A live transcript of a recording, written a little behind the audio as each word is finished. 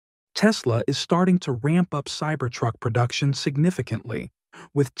Tesla is starting to ramp up Cybertruck production significantly,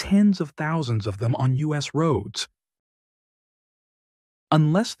 with tens of thousands of them on U.S. roads.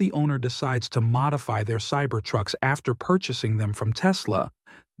 Unless the owner decides to modify their Cybertrucks after purchasing them from Tesla,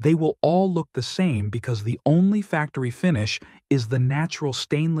 they will all look the same because the only factory finish is the natural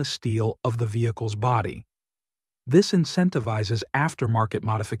stainless steel of the vehicle's body. This incentivizes aftermarket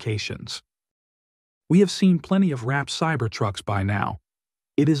modifications. We have seen plenty of wrapped Cybertrucks by now.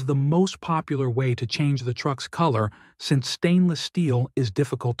 It is the most popular way to change the truck's color since stainless steel is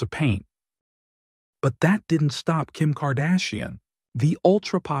difficult to paint. But that didn't stop Kim Kardashian. The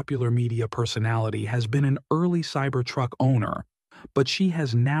ultra-popular media personality has been an early Cybertruck owner, but she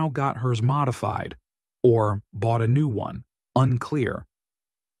has now got hers modified, or bought a new one, unclear.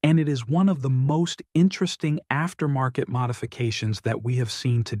 And it is one of the most interesting aftermarket modifications that we have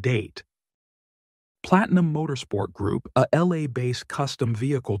seen to date. Platinum Motorsport Group, a LA-based custom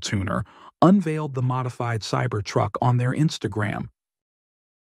vehicle tuner, unveiled the modified Cybertruck on their Instagram.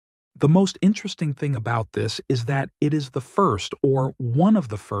 The most interesting thing about this is that it is the first or one of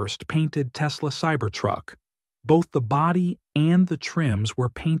the first painted Tesla Cybertruck. Both the body and the trims were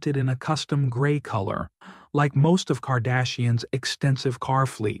painted in a custom gray color, like most of Kardashian's extensive car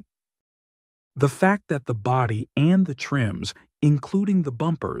fleet. The fact that the body and the trims, including the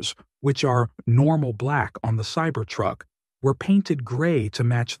bumpers, which are normal black on the Cybertruck, were painted gray to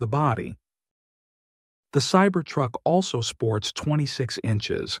match the body. The Cybertruck also sports 26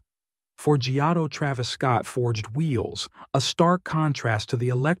 inches. Forgiato Travis Scott forged wheels, a stark contrast to the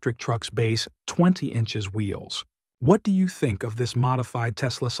electric truck's base 20 inches wheels. What do you think of this modified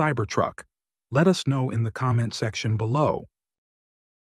Tesla Cybertruck? Let us know in the comment section below.